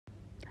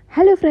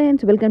Hello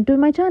friends, welcome to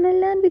my channel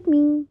Learn with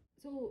me.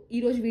 So ee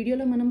roju video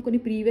lo manam konni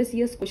previous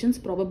years questions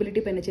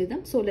probability paina chedam.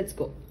 So let's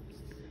go.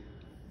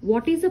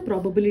 What is the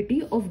probability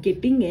of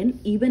getting an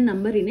even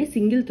number in a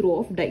single throw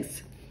of dice?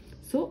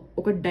 So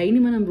oka die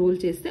ni manam roll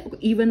cheste oka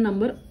even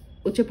number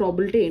వచ్చే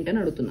probability ఏంటని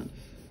అడుగుతున్నాం.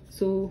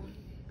 So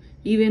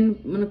even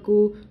మనకు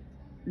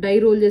die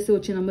role చేస్తే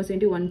వచ్చే numbers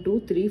ఏంటి 1 2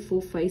 3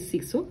 4 5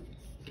 6. So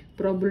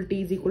probability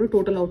is equal to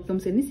total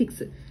outcomes ఎన్ని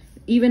 6.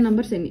 Even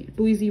numbers ఎన్ని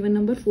 2 is even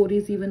number, 4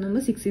 is even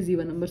number, 6 is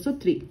even number. So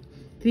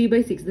 3 by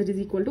 6 that is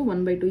equal to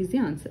 1 by 2 is the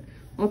answer.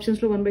 Options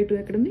లో 1 by 2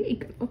 ఎక్కడ ఉంది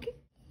ఇక్కడ. Okay,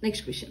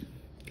 next question.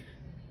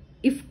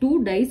 If two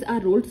dice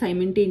are rolled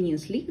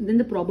simultaneously, then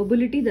the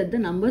probability that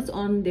the numbers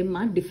on them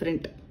are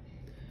different.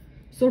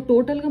 So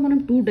టోటల్గా మనం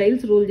 2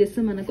 డైల్స్ role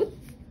చేస్తే మనకు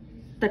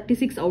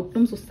 36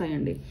 outcomes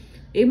వస్తాయండి.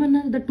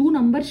 ఏమన్నారు, the 2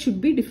 numbers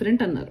should be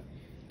different అన్నారు.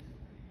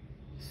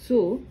 సో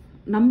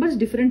నంబర్స్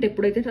డిఫరెంట్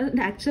ఎప్పుడైతే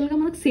యాక్చువల్గా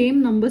మనకు సేమ్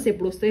నంబర్స్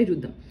ఎప్పుడు వస్తాయో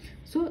చూద్దాం.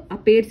 సో ఆ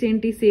పేర్స్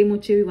ఏంటి, సేమ్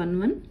వచ్చేవి 1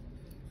 1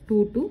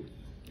 2 2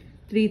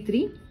 3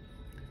 3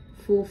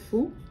 4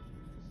 4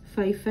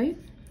 5 5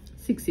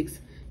 6 6.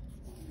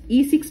 ఈ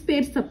 6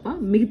 పేర్స్ తప్ప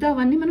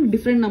మిగతావన్నీ మనకు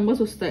డిఫరెంట్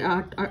నంబర్స్ వస్తాయి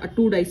ఆ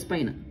 2 డైస్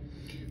పైన.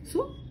 So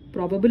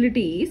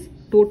probability is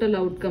total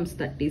outcomes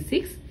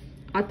 36.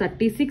 ఆ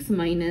 36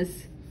 మైనస్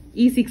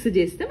ఈ 6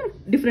 చేస్తే మనకు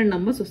డిఫరెంట్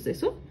నంబర్స్ వస్తాయి.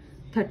 So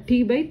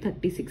 30 by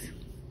 36.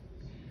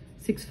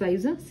 6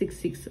 5s are 6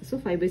 6. So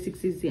 5 by 6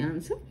 is the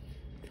answer.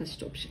 First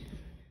option.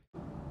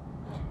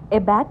 A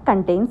bag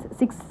contains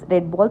 6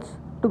 red balls,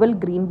 12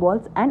 green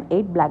balls and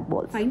 8 black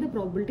balls. Find the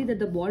probability that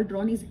the ball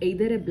drawn is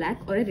either a black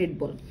or a red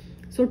ball.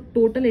 So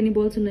total ఎన్ని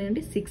balls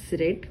ఉన్నాయంటే 6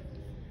 red,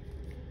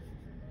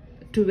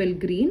 12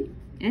 green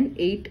and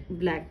 8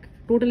 black.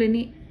 Total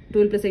ఎన్ని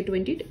 12 plus 8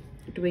 20,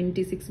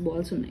 26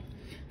 balls ఉన్నాయి.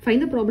 Find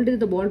the probability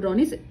that the ball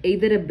drawn is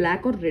either a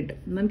black or red.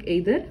 మనకి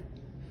either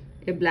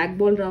a black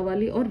ball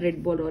రావాలి or red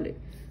ball రావాలి.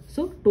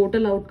 So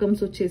total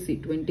outcomes వచ్చేసి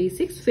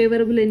 26.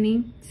 Favourable ఎన్ని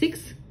 6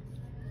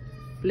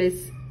 plus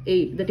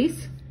 8 that is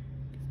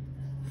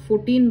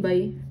 14 by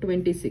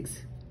 26,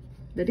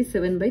 that is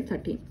 7 by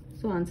 13.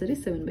 So answer is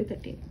 7 by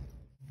 13.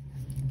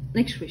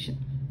 Next question.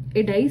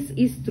 A dice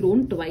is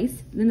thrown twice,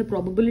 then the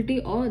probability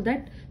or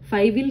that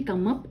 5 will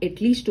come up at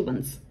least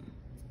once.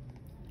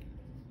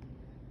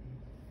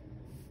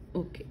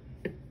 Okay,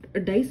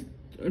 a dice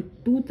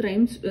 2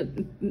 times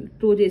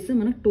throw చేస్తే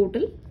మనకు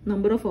total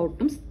number of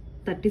outcomes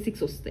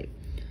 36 వస్తాయి.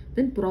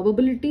 Then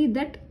probability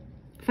that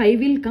 5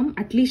 will come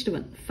at least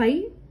 1.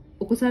 5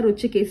 ఒకసారి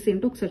వచ్చే case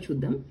ఏంటో ఒకసారి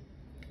చూద్దాం.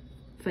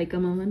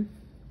 5 1.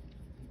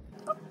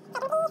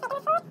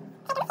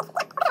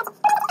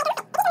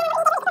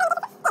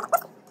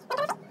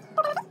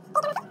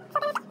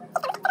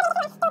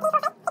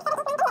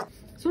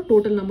 So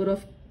total number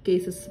of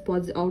cases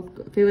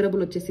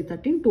favourable వచ్చేసి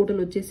 13, total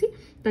వచ్చేసి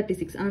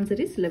 36.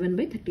 Answer is 11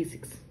 by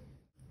 36.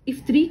 If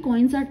 3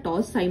 coins are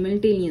tossed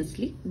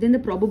simultaneously, then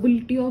the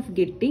probability of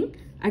getting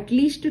at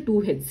least 2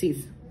 heads is.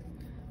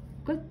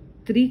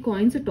 3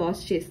 coins toss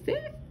చేస్తే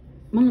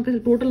మనకు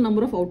total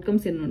number of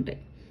outcomes ఎన్ని ఉంటాయి.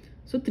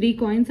 So 3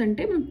 coins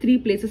అంటే మనం 3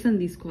 places అని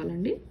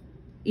తీసుకోవాలండి.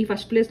 ఈ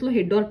ఫస్ట్ ప్లేస్లో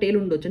హెడ్ ఆర్ టైల్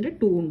ఉండొచ్చు అంటే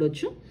 2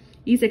 ఉండొచ్చు.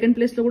 ఈ సెకండ్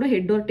ప్లేస్లో కూడా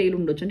హెడ్ ఆర్ టైల్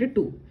ఉండొచ్చు అంటే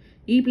 2.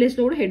 ఈ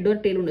ప్లేస్లో కూడా హెడ్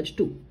ఆర్ టైల్ ఉండొచ్చు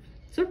 2.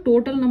 So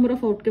total number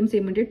of outcomes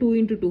ఏమంటే 2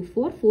 into 2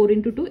 4, 4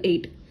 into 2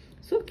 8.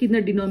 సో కింద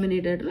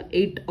డినామినేటర్లో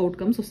 8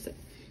 అవుట్కమ్స్ వస్తాయి.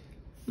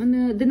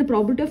 Then the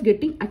probability of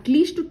getting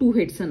at least 2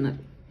 heads అన్నారు.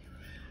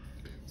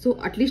 సో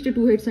అట్లీస్ట్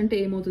 2 హెడ్స్ అంటే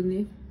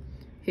ఏమవుతుంది,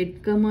 హెడ్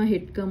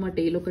కమా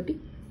టెయిల్ ఒకటి,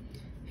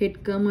 హెడ్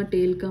కమా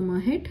టెయిల్ కమా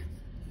హెడ్,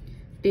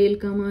 టెయిల్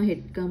కమా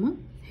హెడ్ కమా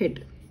హెడ్,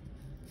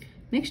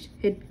 నెక్స్ట్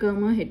హెడ్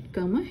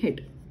కమా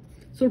head.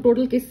 So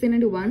total cases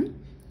ఏంటంటే 1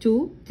 2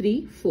 3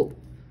 4,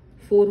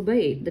 4 by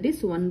 8 that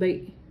is 1 by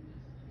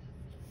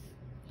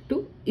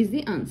 2 is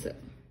the answer.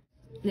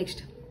 Next,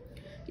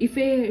 if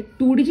a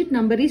 2-digit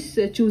number is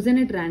chosen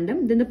at random,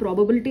 then the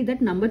probability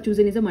that number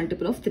chosen is a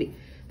multiple of 3.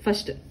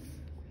 First,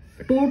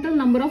 total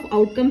number of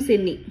outcomes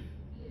ఎన్ని.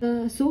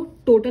 So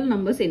total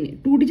numbers ఎన్ని,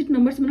 2-digit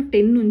numbers మనకు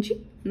 10 నుంచి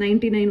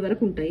 99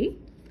 వరకు ఉంటాయి.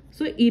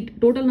 So ఈ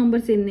total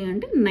numbers ఎన్ని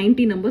అంటే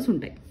 90 numbers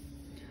ఉంటాయి.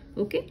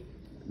 Okay,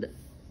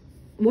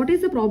 what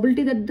is the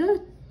probability that the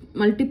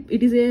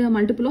it is a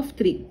multiple of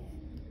 3.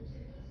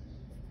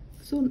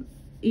 So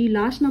ఈ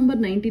లాస్ట్ నంబర్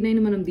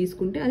 99 మనం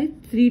తీసుకుంటే అది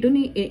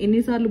 3తోని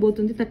ఎన్నిసార్లు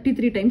పోతుంది,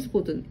 33 times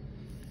పోతుంది.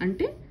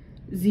 అంటే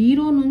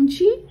 0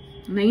 నుంచి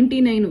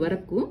 99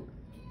 వరకు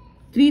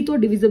 3తో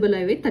డివిజిబుల్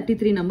అయ్యే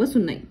 33 numbers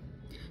ఉన్నాయి.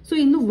 సో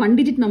ఇందులో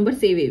 1-digit numbers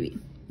ఏవేవి,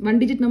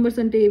 1-digit numbers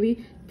అంటే ఏవి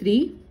 3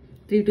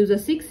 3 2s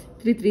are 6,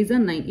 3 3s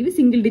are 9. ఇవి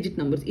సింగిల్ డిజిట్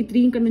నంబర్స్. ఈ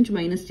 3 ఇక్కడ నుంచి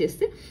మైనస్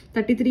చేస్తే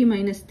 33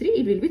 minus 3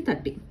 it will be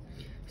 30.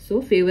 So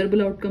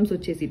favourable outcomes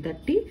వచ్చేసి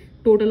 30,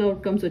 టోటల్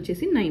అవుట్కమ్స్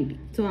వచ్చేసి 90.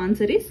 So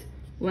answer is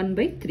 1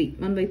 by 3.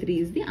 1 by 3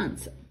 is the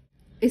answer.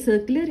 A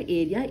circular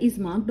area is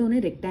marked on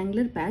a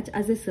rectangular patch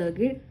as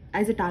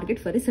a target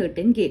for a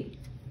certain game.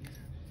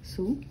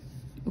 So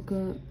ఒక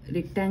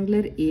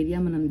rectangular area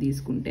మనం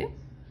తీసుకుంటే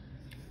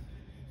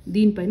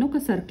దీనిపైన ఒక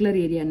circular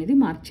area అనేది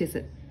mark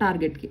చేశారు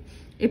టార్గెట్కి.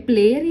 ఏ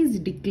player is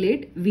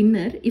declared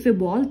winner if a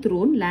ball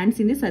throne lands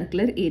in the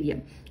circular area.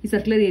 ఈ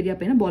circular area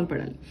పైన ball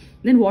పడాలి.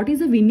 Then what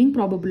is the winning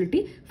probability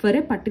for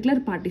a particular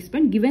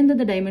participant given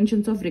the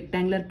dimensions of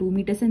rectangular 2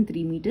 meters and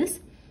 3 meters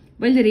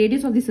while the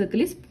radius of the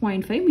circle is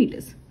 0.5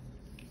 meters.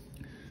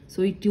 So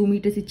ఈ 2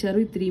 meters ఇచ్చారు,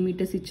 ఈ 3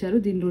 meters ఇచ్చారు,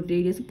 దీని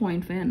radius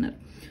 0.5 అన్నారు.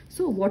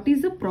 So what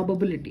is the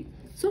probability?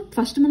 So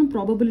first మనం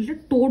probability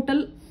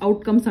total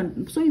outcomes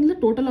అంటాం. So ఇందులో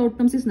total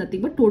outcomes is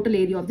nothing but total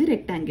area of the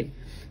rectangle.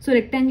 So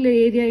rectangular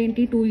area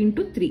ఏంటి? 2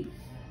 into 3.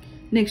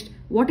 Next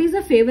what is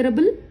the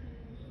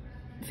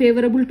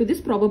favourable to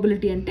this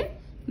probability అంటే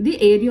the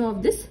area of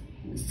this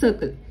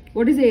circle.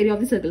 What is the area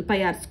of the circle? Pi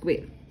are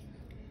square.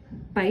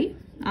 Pi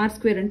are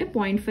square అంటే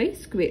 0.5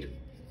 square.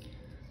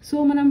 So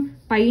మనం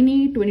పైని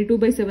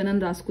 22/7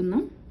 అని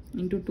రాసుకుందాం.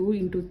 Into 2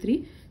 into 3.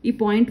 ఈ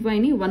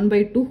 0.5ని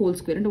 1/2 whole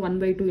square అంటే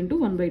 1/2 into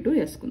 1/2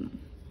 వేసుకుందాం.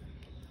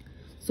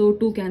 So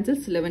 2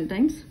 cancels 11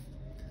 times.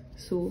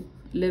 So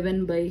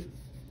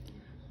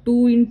 11/2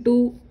 into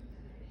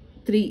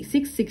 3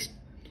 6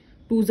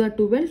 2s are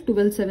 12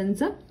 12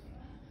 7s are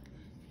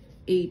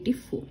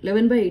 84.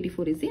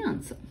 11/84 is the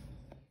answer.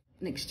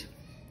 Next,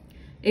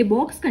 a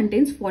box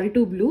contains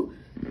 42 blue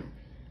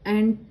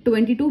and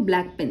 22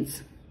 black pens.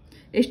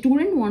 A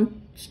student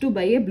wants to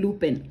buy a blue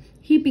pen.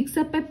 He picks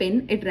up a pen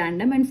at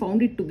random and found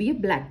it to be a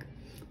black.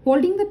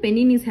 Holding the pen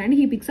in his hand,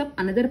 he picks up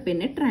another pen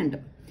at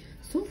random.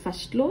 So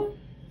first lo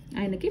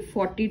ఆయనకి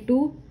 42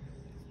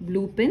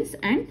 blue pens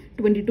and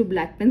 22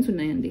 black pens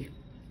ఉన్నాయండి.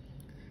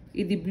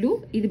 ఇది blue,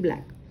 ఇది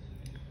black.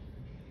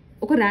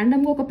 ఒక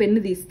ర్యాండమ్గా ఒక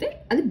pen తీస్తే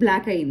అది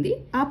black అయింది.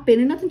 ఆ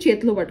పెన్నుని అతను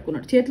చేతిలో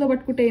పట్టుకున్నాడు. చేతిలో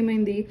పట్టుకుంటే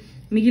ఏమైంది?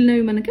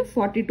 మిగిలినవి మనకి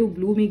 42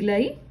 బ్లూ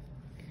మిగిలాయి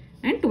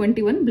అండ్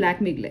 21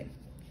 బ్లాక్ మిగిలాయి.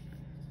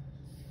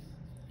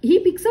 He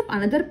picks up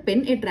another pen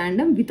at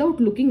random without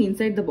looking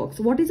inside the box.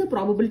 What is the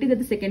probability that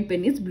the second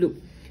pen is blue?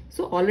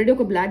 So already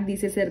ఒక బ్లాక్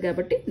తీసేసారు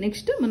కాబట్టి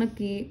నెక్స్ట్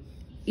మనకి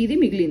ఇది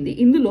మిగిలింది.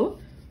 ఇందులో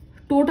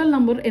టోటల్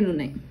నంబర్ ఎన్ని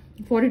ఉన్నాయి?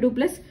 42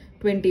 plus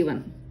 21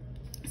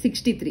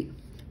 63.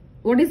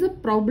 What is the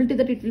probability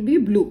that it will be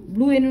blue?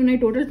 Blue ఎన్ని ఉన్నాయి?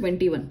 Total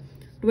 21.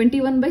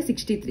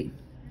 21/63.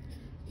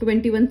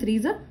 21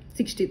 3s are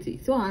 63.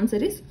 So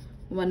answer is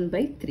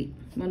 1/3.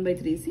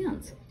 1/3 is the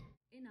answer.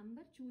 A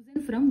number chosen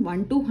from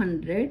 1 to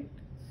 100.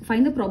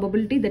 Find the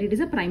probability that it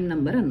is a prime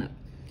number అన్నారు.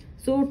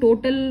 So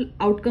total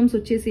outcomes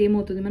వచ్చేసి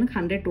ఏమవుతుంది మనకు?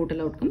 100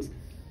 total outcomes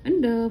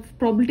and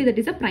probability that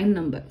is a prime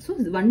number. So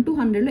 1 to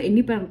 100లో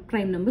ఎన్ని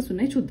prime numbers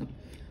ఉన్నాయో చూద్దాం.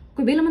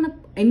 ఒకవేళ మనకు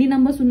ఎన్ని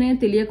నెంబర్స్ ఉన్నాయో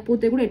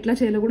తెలియకపోతే కూడా ఎట్లా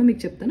చేయాలో కూడా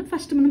మీకు చెప్తాను.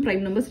 ఫస్ట్ మనం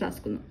prime numbers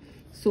రాసుకుందాం.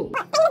 So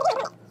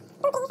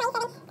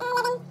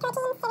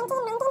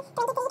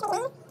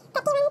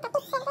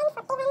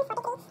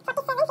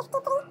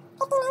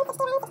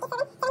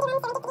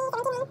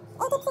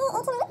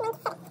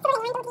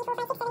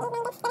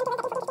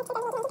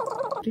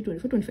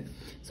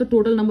So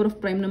total number of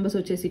prime numbers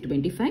వచ్చేసి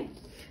 25.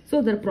 So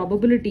the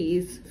probability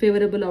is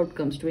favorable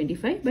outcomes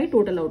 25 by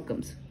total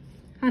outcomes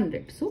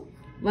 100. So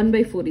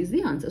 1/4 is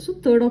the answer. So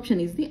third option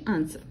is the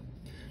answer.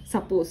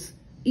 Suppose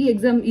ఈ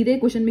ఎగ్జామ్ ఇదే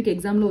question మీకు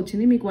ఎగ్జామ్లో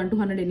వచ్చింది. మీకు 1 to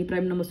 100 ఎన్ని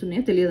prime numbers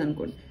ఉన్నాయో తెలియదు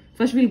అనుకోండి.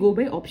 First will go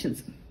by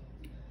options.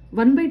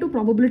 1/2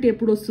 probability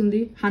ఎప్పుడు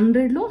వస్తుంది?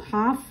 100లో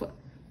హాఫ్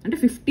అంటే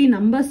 50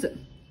 నంబర్స్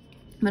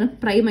మనకు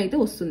ప్రైమ్ అయితే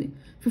వస్తుంది.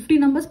 50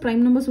 నంబర్స్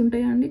ప్రైమ్ నెంబర్స్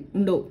ఉంటాయా అండి?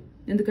 ఉండవు.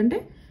 ఎందుకంటే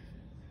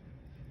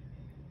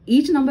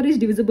each number is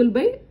divisible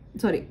by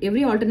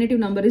every alternative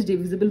number is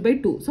divisible by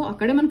 2. So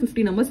అక్కడే మనకు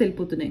 50 నంబర్స్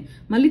వెళ్ళిపోతున్నాయి.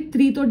 మళ్ళీ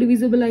 3తో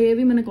డివిజిబుల్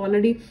అయ్యేవి మనకు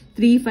ఆల్రెడీ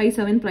 3, 5,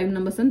 7 ప్రైమ్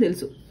నెంబర్స్ అని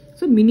తెలుసు.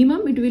 So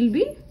minimum it will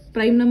be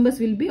prime numbers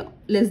will be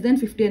less than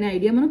 50 అనే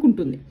ఐడియా మనకు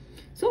ఉంటుంది.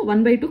 సో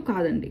 1/2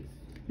 కాదండి.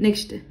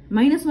 Next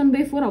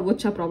 -1/4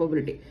 అవ్వచ్చా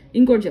probability?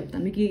 ఇంకోటి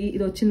చెప్తాను మీకు,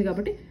 ఇది వచ్చింది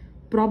కాబట్టి.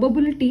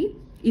 Probability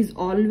is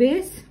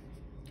always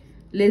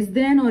less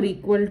than or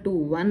equal to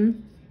 1,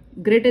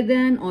 greater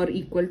than or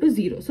equal to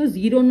 0. So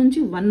 0 నుంచి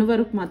 1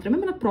 వరకు మాత్రమే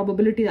మనకు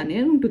ప్రాబబిలిటీ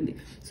అనేది ఉంటుంది.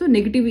 సో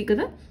నెగిటివ్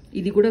కదా,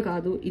 ఇది కూడా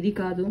కాదు, ఇది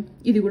కాదు,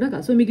 ఇది కూడా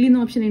కాదు. సో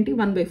మిగిలిన ఆప్షన్ ఏంటి?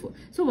 1/4.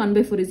 So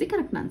 1/4 is the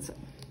correct answer.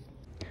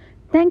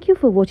 Thank you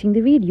for watching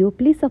the video.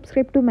 Please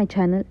subscribe to my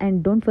channel and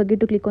don't forget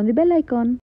to click on the bell icon.